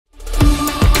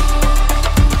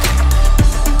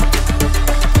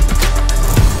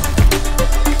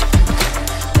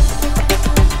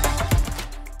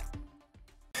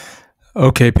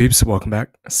Okay, peeps, welcome back.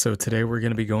 So today we're going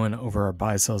to be going over our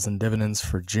buy, sells, and dividends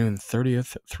for June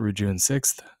 30th through June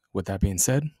 6th. With that being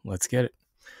said, let's get it.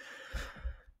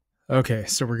 Okay,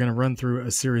 so we're going to run through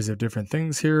a series of different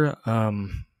things here. We'll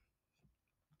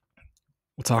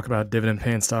talk about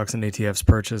dividend-paying stocks and ETFs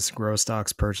purchased, growth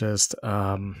stocks purchased.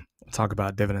 We'll talk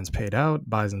about dividends paid out,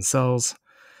 buys and sells,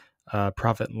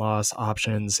 profit and loss,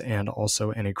 options, and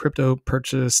also any crypto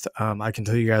purchased. I can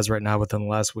tell you guys right now, within the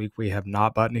last week, we have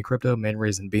not bought any crypto. Main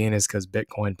reason being is because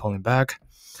Bitcoin pulling back.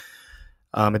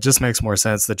 It just makes more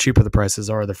sense. The cheaper the prices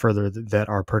are, the further that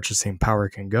our purchasing power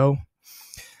can go.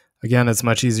 Again, it's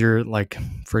much easier, like,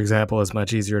 for example, it's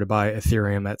much easier to buy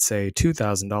Ethereum at, say,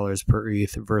 $2,000 per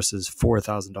ETH versus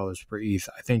 $4,000 per ETH.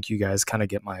 I think you guys kind of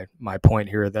get my point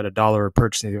here, that a dollar of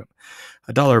purchasing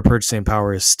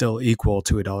power is still equal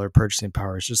to a dollar of purchasing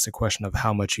power. It's just a question of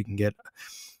how much you can get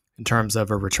in terms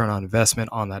of a return on investment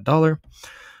on that dollar.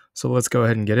 So let's go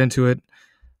ahead and get into it.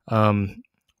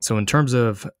 So in terms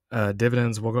of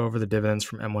dividends, we'll go over the dividends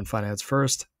from M1 Finance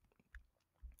first.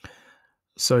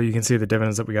 So you can see the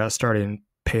dividends that we got starting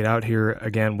paid out here.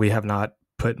 Again, we have not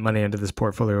put money into this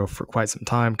portfolio for quite some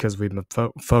time because we've been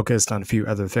focused on a few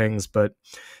other things, but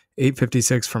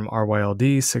 $8.56 from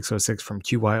RYLD, $6.06 from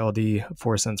QYLD,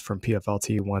 4 cents from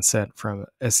PFLT, 1 cent from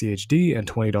SCHD, and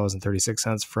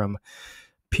 $20.36 from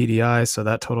PDI. So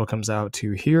that total comes out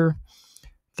to here,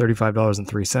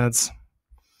 $35.03.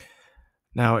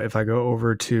 Now, if I go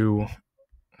over to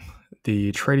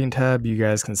the trading tab, you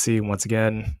guys can see, once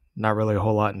again, not really a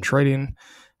whole lot in trading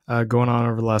going on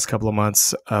over the last couple of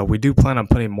months. We do plan on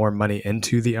putting more money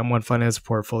into the M1 Finance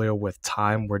portfolio with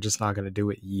time. We're just not going to do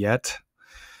it yet.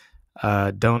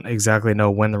 Don't exactly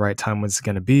know when the right time was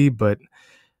going to be, but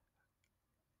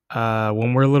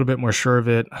when we're a little bit more sure of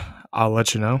it, I'll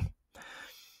let you know.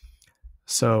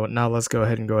 So now let's go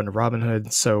ahead and go into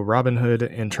Robinhood. So Robinhood,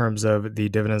 in terms of the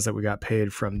dividends that we got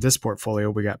paid from this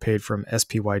portfolio, we got paid from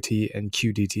SPYT and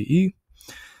QDTE.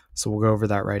 So we'll go over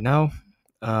that right now.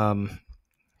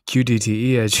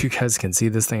 QDTE, as you guys can see,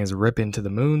 this thing is ripping to the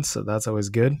moon, so that's always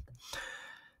good.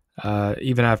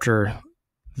 Even after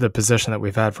the position that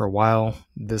we've had for a while,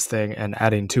 this thing, and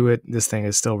adding to it, this thing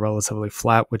is still relatively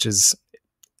flat, which is,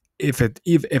 if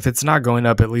it's not going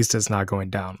up, at least it's not going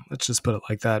down. Let's just put it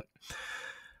like that.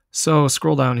 So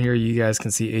scroll down here, you guys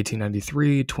can see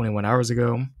 1893, 21 hours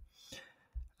ago.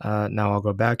 Now I'll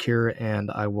go back here and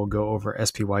I will go over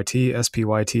SPYT.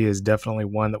 SPYT is definitely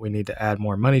one that we need to add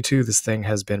more money to. This thing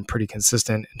has been pretty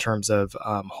consistent in terms of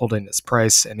holding its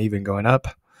price and even going up.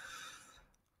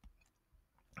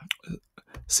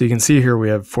 So you can see here we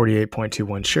have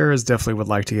 48.21 shares. Definitely would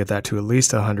like to get that to at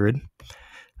least 100.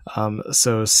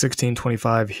 So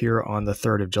 16.25 here on the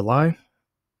 3rd of July.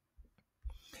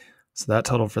 So that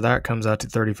total for that comes out to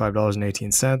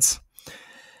 $35.18.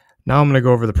 Now I'm going to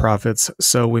go over the profits.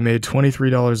 So we made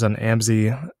 $23 on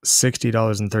AMZ,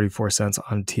 $60.34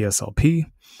 on TSLP.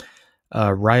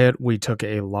 Riot, we took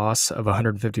a loss of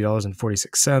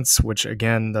 $150.46, which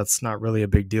again, that's not really a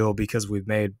big deal because we've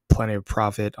made plenty of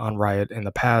profit on Riot in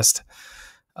the past.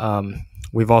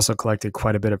 We've also collected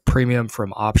quite a bit of premium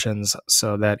from options,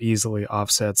 so that easily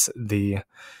offsets the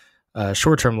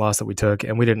short-term loss that we took,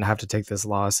 and we didn't have to take this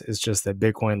loss. It's just that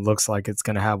Bitcoin looks like it's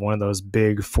going to have one of those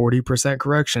big 40%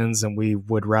 corrections, and we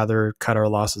would rather cut our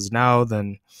losses now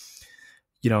than,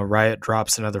 Riot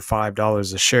drops another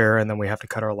 $5 a share, and then we have to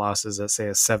cut our losses at, say,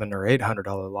 a $700 or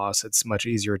 $800 loss. It's much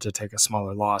easier to take a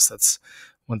smaller loss. That's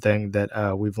one thing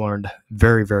that we've learned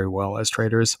very, very well as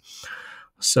traders.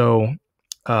 So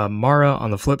Mara,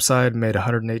 on the flip side, made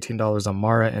 $118 on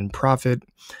Mara in profit,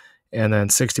 and then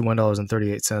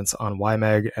 $61.38 on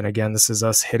YMAG. And again, this is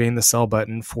us hitting the sell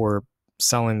button for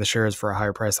selling the shares for a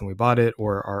higher price than we bought it,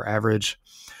 or our average.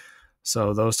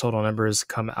 So those total numbers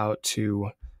come out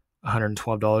to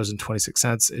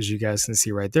 $112.26, as you guys can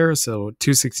see right there. So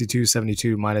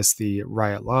 $262.72 minus the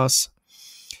Riot loss.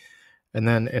 And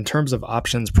then in terms of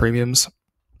options premiums,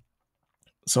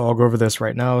 so I'll go over this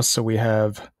right now. So we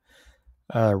have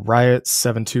Riot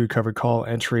 7/2 covered call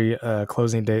entry,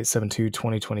 closing date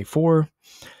 7/2/2024.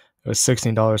 It was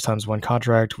 $16 times one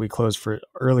contract. We closed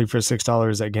early for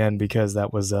 $6 again because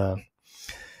that was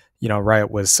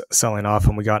Riot was selling off,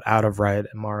 and we got out of Riot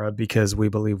and Mara because we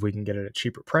believe we can get it at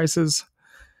cheaper prices.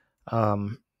 So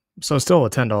still a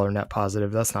 $10 net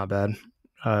positive. That's not bad.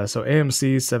 So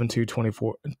AMC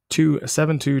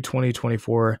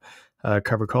 7/2/2024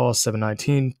 covered call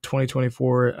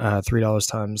 7/19/2024, $3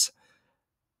 times.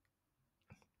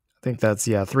 I think that's,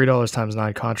 $3 times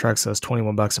 9 contracts, so that's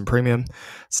 $21 in premium.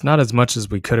 It's not as much as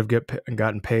we could have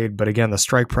gotten paid, but again, the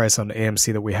strike price on the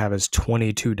AMC that we have is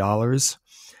 $22.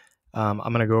 I'm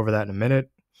going to go over that in a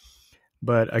minute.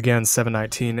 But again,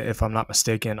 7/19, if I'm not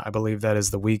mistaken, I believe that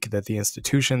is the week that the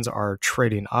institutions are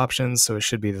trading options. So it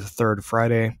should be the third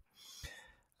Friday,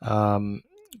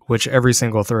 which every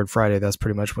single third Friday, that's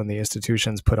pretty much when the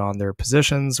institutions put on their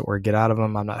positions or get out of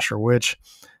them. I'm not sure which,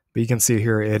 but you can see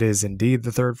here it is indeed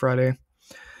the third Friday.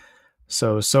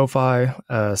 So SoFi,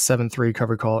 7/3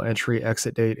 cover call entry,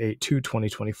 exit date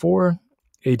 8/2/2024,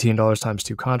 $18 times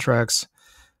 2 contracts.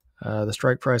 The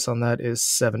strike price on that is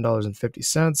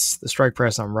 $7.50. The strike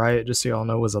price on Riot, just so y'all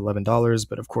know, was $11,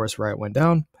 but of course Riot went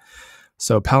down.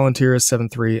 So Palantir is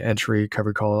 7/3 entry,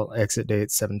 cover call, exit date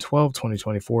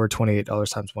 7/12/2024, $28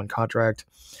 times 1 contract.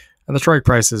 And the strike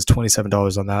price is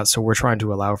 $27 on that. So we're trying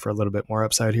to allow for a little bit more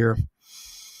upside here.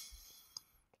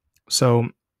 So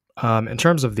in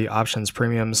terms of the options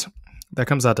premiums, that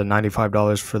comes out to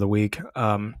 $95 for the week.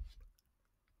 And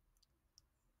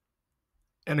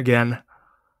again,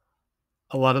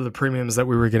 a lot of the premiums that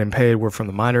we were getting paid were from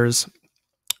the miners.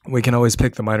 We can always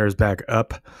pick the miners back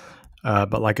up.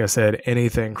 But like I said,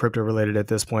 anything crypto related at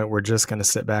this point, we're just going to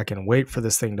sit back and wait for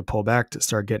this thing to pull back to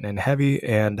start getting in heavy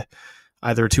and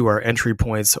either to our entry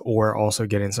points or also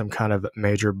getting some kind of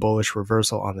major bullish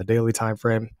reversal on the daily time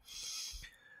frame.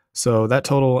 So that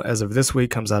total as of this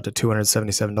week comes out to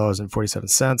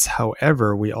 $277.47.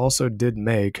 However, we also did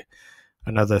make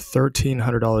another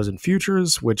 $1,300 in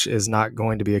futures, which is not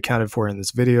going to be accounted for in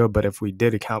this video, but if we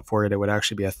did account for it, it would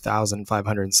actually be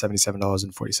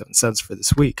 $1,577.47 for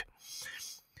this week.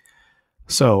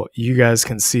 So you guys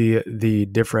can see the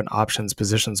different options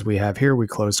positions we have here. We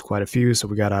closed quite a few. So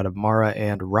we got out of Mara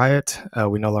and Riot.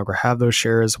 We no longer have those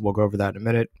shares. We'll go over that in a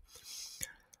minute.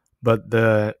 But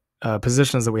the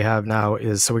positions that we have now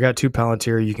is, so we got 2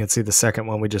 Palantir. You can see the second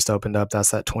one we just opened up.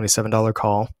 That's that $27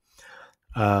 call.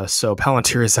 So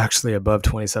Palantir is actually above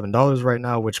 $27 right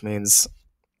now, which means,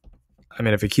 I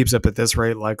mean, if it keeps up at this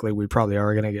rate, likely we probably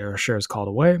are going to get our shares called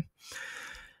away.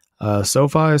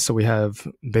 SoFi, so we have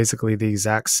basically the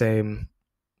exact same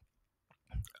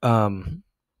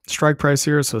strike price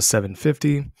here, so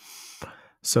 $7.50.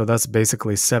 So that's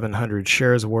basically 700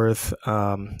 shares worth.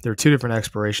 There are 2 different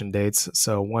expiration dates.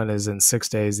 So one is in 6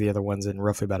 days, the other one's in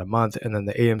roughly about a month. And then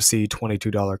the AMC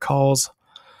 $22 calls.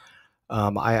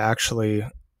 I actually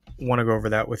want to go over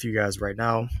that with you guys right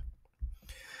now.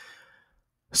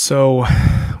 So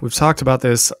we've talked about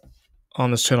this on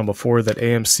this channel before, that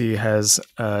AMC has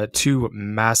 2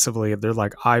 massively, they're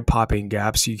like eye-popping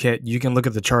gaps. You can look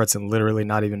at the charts and literally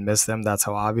not even miss them. That's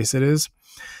how obvious it is.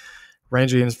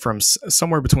 Ranging from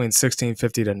somewhere between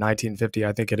 $16.50 to $19.50,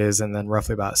 I think it is, and then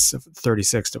roughly about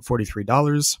 $36 to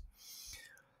 $43.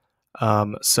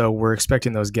 So we're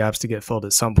expecting those gaps to get filled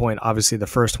at some point. Obviously, the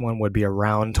first one would be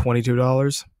around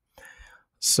 $22.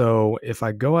 So if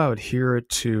I go out here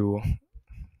to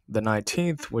the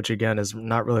 19th, which again is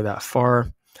not really that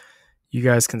far, you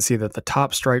guys can see that the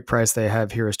top strike price they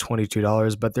have here is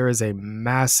 $22, but there is a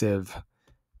massive,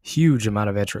 huge amount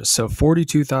of interest. So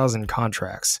 42,000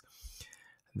 contracts.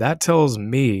 That tells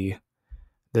me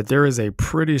that there is a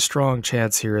pretty strong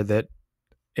chance here that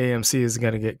AMC is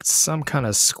going to get some kind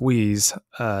of squeeze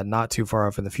not too far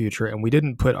off in the future. And we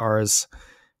didn't put ours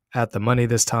at the money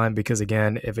this time because,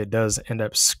 again, if it does end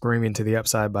up screaming to the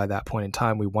upside by that point in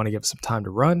time, we want to give some time to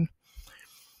run.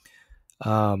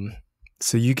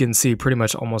 So you can see pretty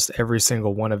much almost every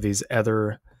single one of these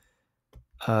other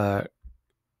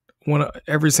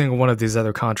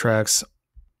contracts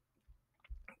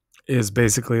is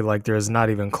basically like there's not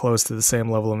even close to the same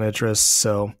level of interest.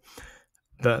 So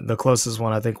the closest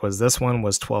one I think was this one,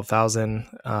 was 12,000.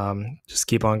 Just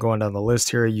keep on going down the list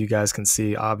here. You guys can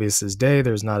see, obvious as day,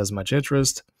 there's not as much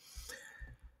interest.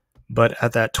 But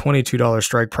at that $22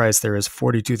 strike price, there is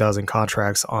 42,000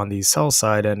 contracts on the sell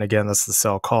side. And again, that's the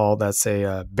sell call. That's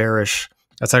a bearish.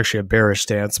 That's actually a bearish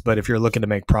stance. But if you're looking to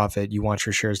make profit, you want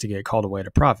your shares to get called away to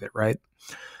profit, right?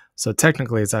 So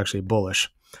technically, it's actually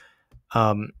bullish.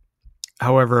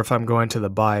 However, if I'm going to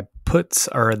the buy puts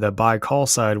or the buy call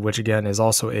side, which again is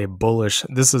also a bullish,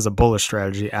 this is a bullish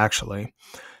strategy actually.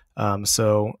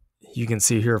 So you can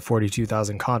see here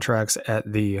 42,000 contracts at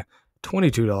the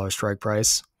 $22 strike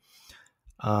price.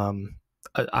 I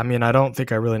mean, I don't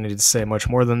think I really need to say much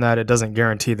more than that. It doesn't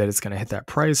guarantee that it's going to hit that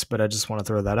price, but I just want to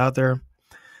throw that out there.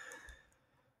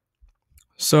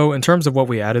 So in terms of what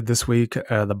we added this week,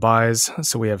 the buys,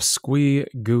 so we have Squee,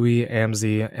 GUI,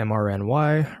 AMZ,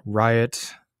 MRNY,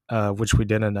 Riot, which we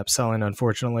did end up selling,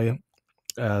 unfortunately,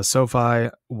 SoFi,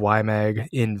 YMAG,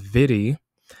 NVDA,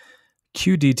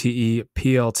 QDTE,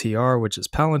 PLTR, which is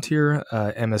Palantir,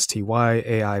 MSTY,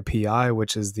 AIPI,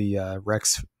 which is the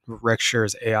Rex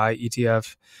Shares AI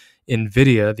ETF,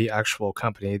 NVIDIA, the actual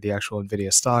company, the actual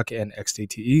NVIDIA stock, and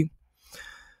XDTE.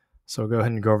 So we'll go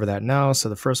ahead and go over that now. So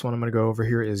the first one I'm going to go over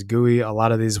here is GUI. A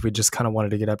lot of these we just kind of wanted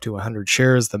to get up to 100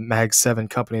 shares. The Mag 7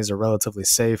 companies are relatively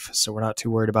safe, so we're not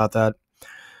too worried about that.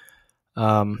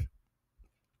 So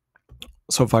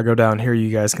if I go down here,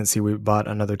 you guys can see we bought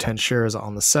another 10 shares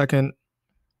on the second.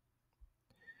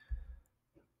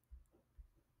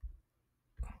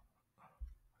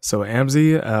 So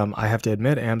AMZ, I have to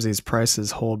admit, AMZ's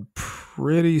prices hold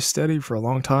pretty steady for a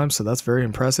long time, so that's very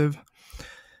impressive.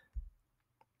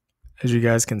 As you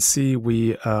guys can see,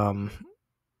 we so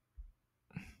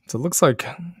it looks like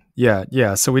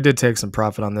yeah. So we did take some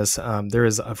profit on this. There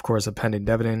is of course a pending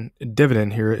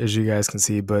dividend here, as you guys can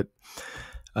see, but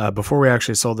before we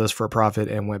actually sold this for a profit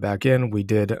and went back in, we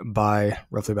did buy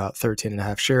roughly about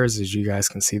 13.5 shares, as you guys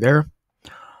can see there.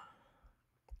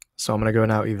 So I'm going to go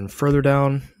now even further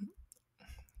down.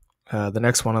 The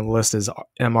next one on the list is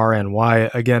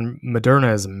MRNY. Again,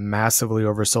 Moderna is massively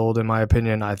oversold in my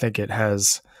opinion. I think it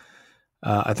has,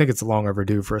 I think it's long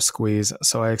overdue for a squeeze.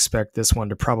 So I expect this one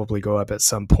to probably go up at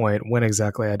some point. When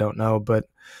exactly, I don't know, but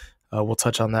we'll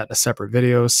touch on that in a separate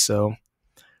video. So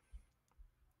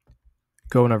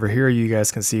going over here, you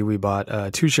guys can see we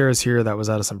bought 2 shares here. That was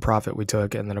out of some profit we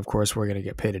took. And then of course we're going to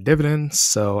get paid a dividend.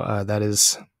 So that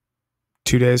is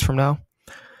 2 days from now.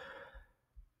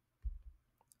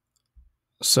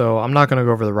 So I'm not going to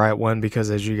go over the Riot one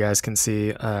because as you guys can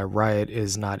see, Riot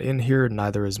is not in here.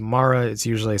 Neither is Mara. It's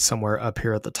usually somewhere up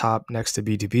here at the top next to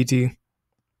BTBT.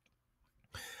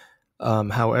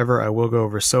 However, I will go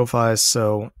over SoFi.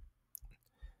 So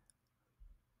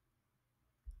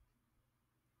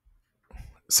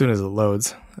as soon as it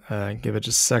loads, give it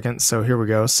just a second. So here we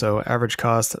go. So average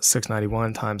cost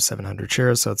 $691 times 700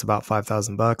 shares. So it's about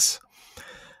 $5,000.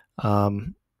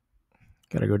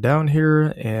 Got to go down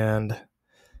here and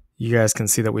you guys can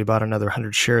see that we bought another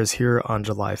 100 shares here on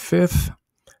July 5th.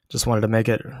 Just wanted to make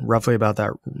it roughly about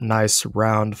that nice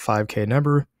round 5K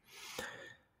number.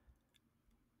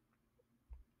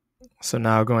 So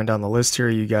now going down the list here,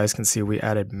 you guys can see we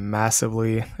added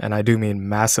massively, and I do mean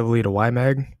massively, to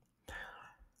YMAG.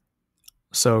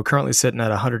 So currently sitting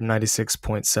at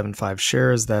 196.75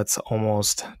 shares. That's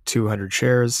almost 200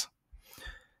 shares.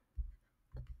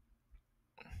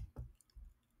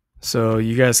 So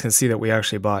you guys can see that we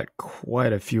actually bought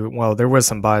quite a few. Well, there was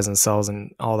some buys and sells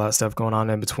and all that stuff going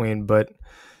on in between, but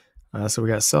so we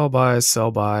got sell buy.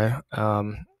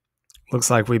 Looks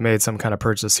like we made some kind of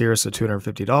purchase here, so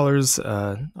 $250,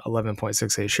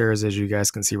 11.68 shares, as you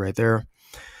guys can see right there.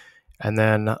 And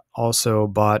then also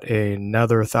bought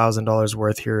another $1,000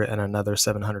 worth here and another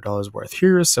 $700 worth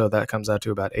here, so that comes out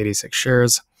to about 86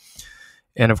 shares.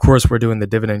 And of course, we're doing the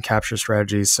dividend capture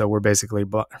strategy, so we're basically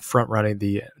front running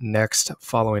the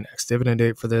following ex-dividend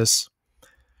date for this.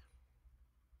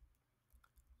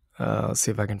 Let's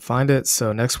see if I can find it.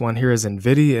 So next one here is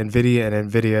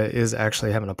NVDA is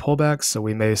actually having a pullback, so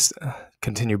we may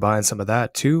continue buying some of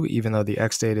that too, even though the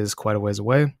X date is quite a ways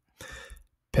away.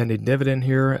 Pending dividend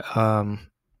here.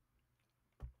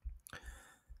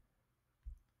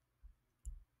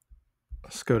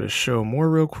 Let's go to show more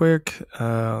real quick.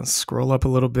 Scroll up a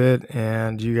little bit,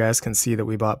 and you guys can see that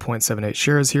we bought 0.78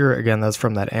 shares here. Again, that's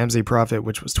from that AMZ profit,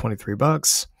 which was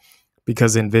 $23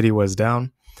 because NVIDIA was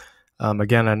down.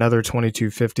 Again, another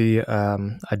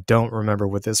 $22.50. I don't remember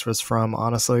what this was from,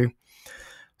 honestly.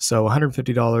 So $150,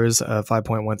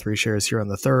 5.13 shares here on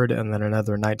the third, and then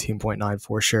another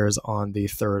 19.94 shares on the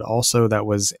third. Also, that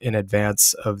was in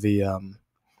advance of the,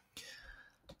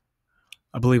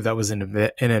 I believe that was in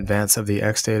advance of the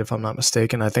X date, if I'm not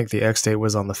mistaken. I think the X date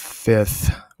was on the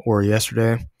 5th or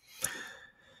yesterday.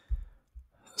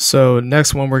 So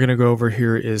next one we're going to go over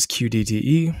here is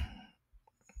QDTE.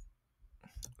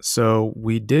 So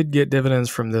we did get dividends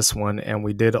from this one, and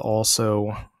we did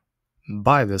also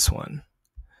buy this one.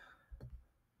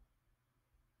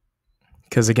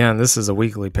 Because again, this is a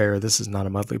weekly payer. This is not a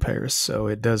monthly payer, so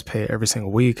it does pay every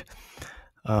single week.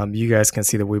 You guys can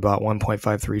see that we bought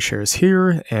 1.53 shares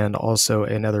here and also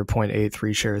another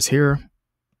 0.83 shares here.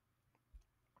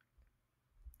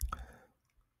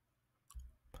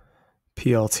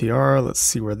 PLTR, let's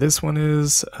see where this one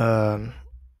is.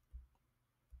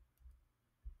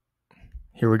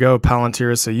 Here we go,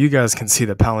 Palantir. So you guys can see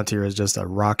that Palantir is just a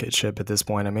rocket ship at this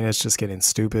point. I mean, it's just getting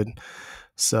stupid.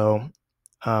 So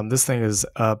this thing is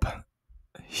up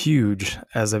huge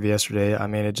as of yesterday. I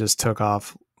mean, it just took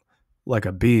off like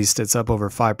a beast. It's up over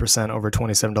 5%, over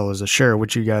 $27 a share,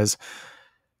 which you guys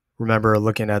remember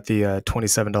looking at the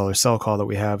 $27 sell call that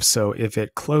we have. So if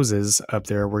it closes up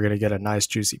there, we're going to get a nice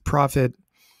juicy profit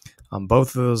on both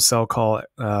of those sell call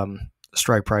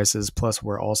strike prices. Plus,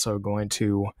 we're also going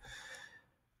to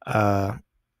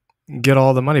get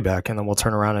all the money back, and then we'll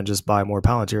turn around and just buy more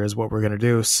Palantir is what we're going to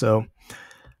do. So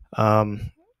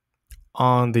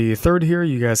on the third here,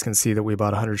 you guys can see that we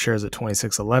bought 100 shares at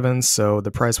 26.11. So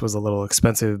the price was a little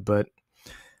expensive, but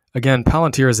again,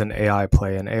 Palantir is an AI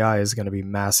play, and AI is going to be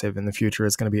massive in the future.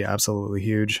 It's going to be absolutely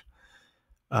huge.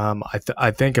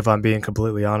 I think if I'm being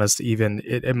completely honest, even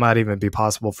it might even be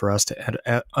possible for us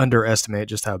to underestimate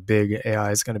just how big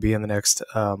AI is going to be in the next,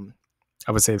 I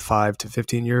would say 5 to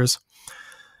 15 years.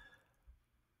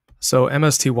 So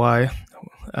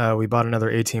MSTY, we bought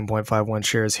another 18.51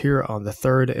 shares here on the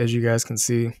third, as you guys can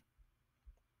see.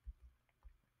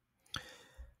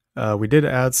 We did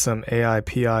add some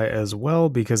AIPI as well,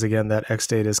 because again, that X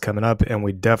date is coming up, and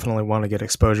we definitely want to get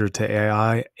exposure to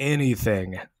AI,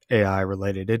 anything AI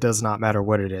related. It does not matter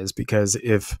what it is, because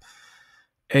if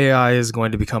AI is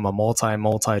going to become a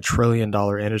multi-trillion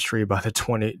dollar industry by the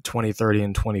 2030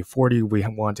 and 2040, we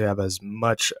want to have as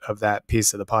much of that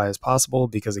piece of the pie as possible,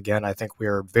 because again, I think we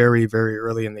are very, very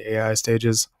early in the AI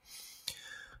stages.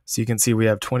 So you can see we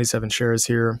have 27 shares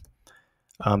here.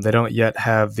 They don't yet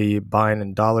have the buying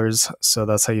in dollars, so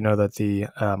that's how you know that the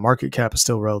market cap is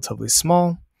still relatively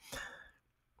small.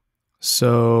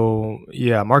 So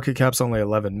yeah, market cap's only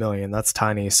 11 million. That's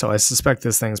tiny. So I suspect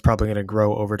this thing's probably going to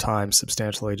grow over time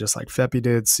substantially, just like FEPI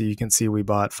did. So you can see we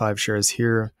bought 5 shares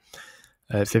here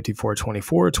at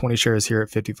 54.24, 20 shares here at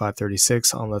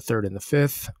 55.36 on the 3rd and the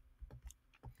 5th.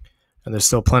 And there's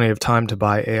still plenty of time to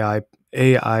buy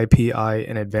AIPI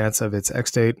in advance of its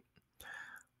X date.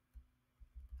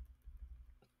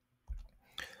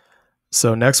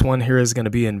 So next one here is going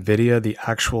to be NVIDIA, the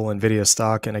actual NVIDIA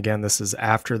stock. And again, this is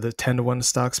after the 10-to-1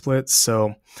 stock split.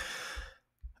 So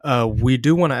we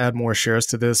do want to add more shares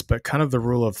to this, but kind of the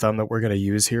rule of thumb that we're going to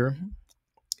use here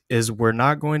is we're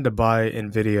not going to buy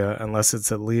NVIDIA unless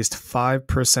it's at least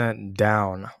 5%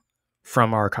 down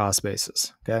from our cost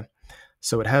basis, okay?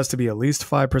 So it has to be at least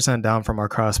 5% down from our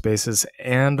cost basis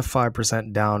and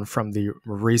 5% down from the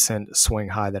recent swing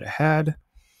high that it had.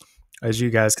 As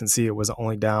you guys can see, it was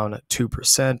only down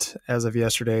 2% as of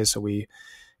yesterday. So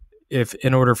if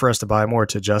in order for us to buy more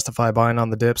to justify buying on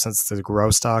the dip, since it's a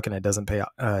growth stock and it doesn't pay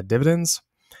dividends,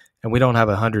 and we don't have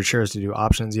 100 shares to do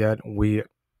options yet, we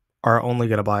are only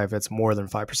going to buy if it's more than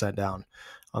 5% down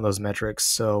on those metrics.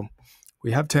 So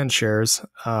we have 10 shares.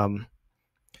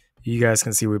 You guys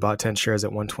can see we bought 10 shares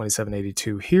at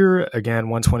 127.82 here. Again,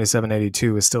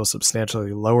 127.82 is still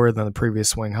substantially lower than the previous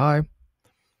swing high.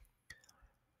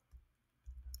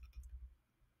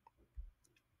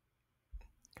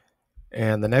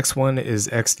 And the next one is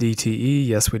XDTE.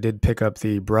 Yes, we did pick up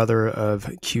the brother of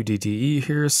QDTE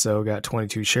here, so got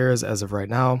 22 shares as of right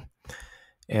now.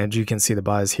 And you can see the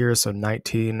buys here, so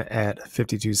 19 at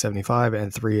 52.75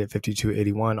 and 3 at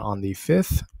 52.81 on the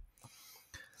 5th.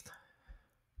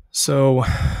 So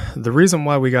the reason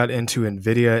why we got into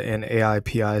NVIDIA and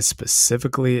AIPI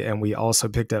specifically, and we also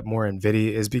picked up more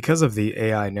NVIDIA, is because of the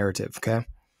AI narrative, okay?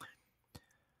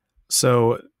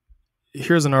 So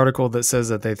here's an article that says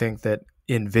that they think that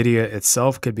NVIDIA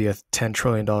itself could be a $10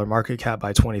 trillion market cap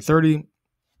by 2030.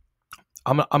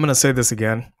 I'm going to say this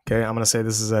again, okay? I'm going to say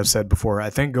this as I've said before. I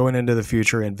think going into the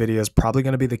future, NVIDIA is probably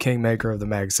going to be the kingmaker of the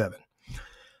Mag 7.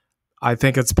 I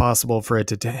think it's possible for it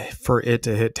to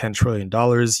hit $10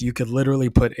 trillion. You could literally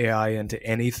put AI into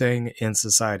anything in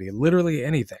society. Literally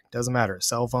anything. Doesn't matter.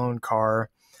 Cell phone, car,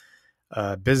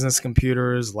 business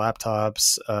computers,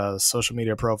 laptops, social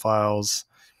media profiles,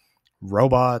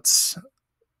 robots,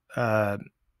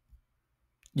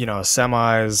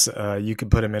 semis. You can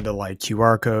put them into like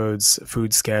QR codes,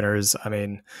 food scanners. I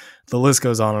mean, the list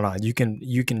goes on and on. You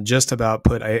can just about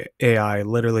put AI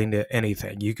literally into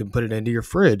anything. You can put it into your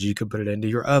fridge. You can put it into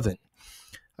your oven.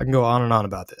 I can go on and on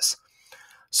about this.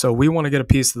 So we want to get a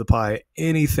piece of the pie,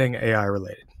 anything AI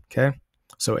related. Okay.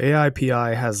 So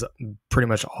AIPI has pretty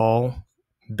much all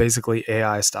basically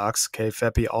AI stocks. Okay.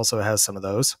 FEPI also has some of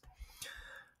those.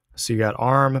 So you got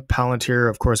ARM, Palantir.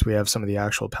 Of course, we have some of the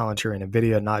actual Palantir and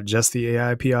NVIDIA, not just the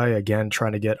AIPI. Again,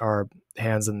 trying to get our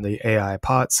hands in the AI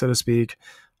pot, so to speak.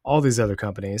 All these other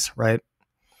companies, right?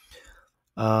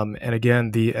 And again,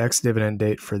 the ex-dividend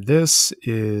date for this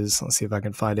is, let's see if I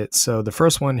can find it. So the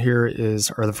first one here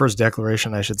is, or the first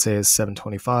declaration, I should say, is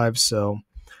 7/25. So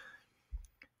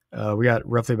we got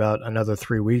roughly about another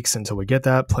 3 weeks until we get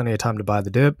that. Plenty of time to buy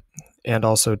the dip, and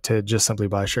also to just simply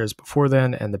buy shares before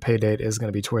then. And the pay date is going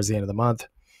to be towards the end of the month.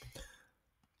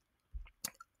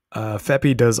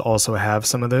 FEPI does also have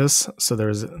some of this. So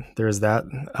there's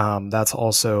that. That's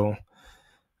also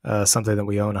something that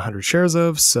we own 100 shares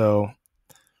of. So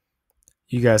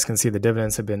You guys can see the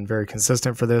dividends have been very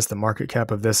consistent for this. The market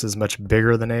cap of this is much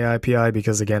bigger than AIPI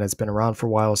because, again, it's been around for a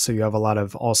while. So you have a lot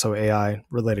of also AI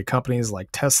related companies like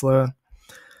Tesla.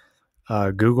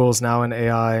 Google's now in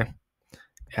AI.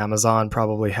 Amazon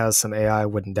probably has some AI,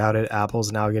 wouldn't doubt it.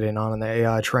 Apple's now getting on the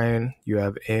AI train. You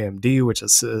have AMD, which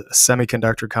is a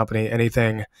semiconductor company.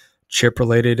 Anything chip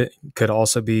related could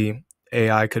also be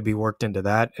AI, could be worked into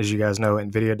that. As you guys know,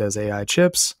 NVDA does AI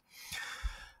chips.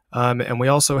 And we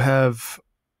also have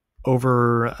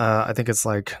over, I think it's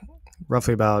like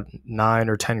roughly about 9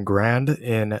 or 10 grand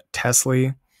in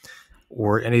Tesla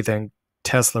or anything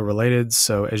Tesla related.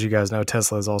 So as you guys know,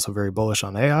 Tesla is also very bullish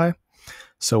on AI.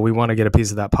 So we want to get a piece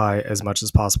of that pie as much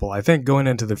as possible. I think going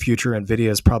into the future, NVIDIA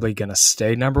is probably going to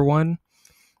stay number one.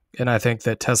 And I think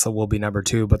that Tesla will be number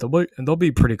two, but they'll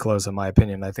be pretty close in my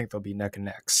opinion. I think they'll be neck and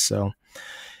neck. So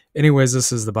anyways,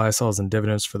 this is the buy, sells, and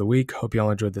dividends for the week. Hope you all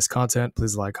enjoyed this content.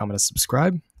 Please like, comment, and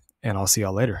subscribe, and I'll see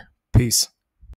y'all later. Peace.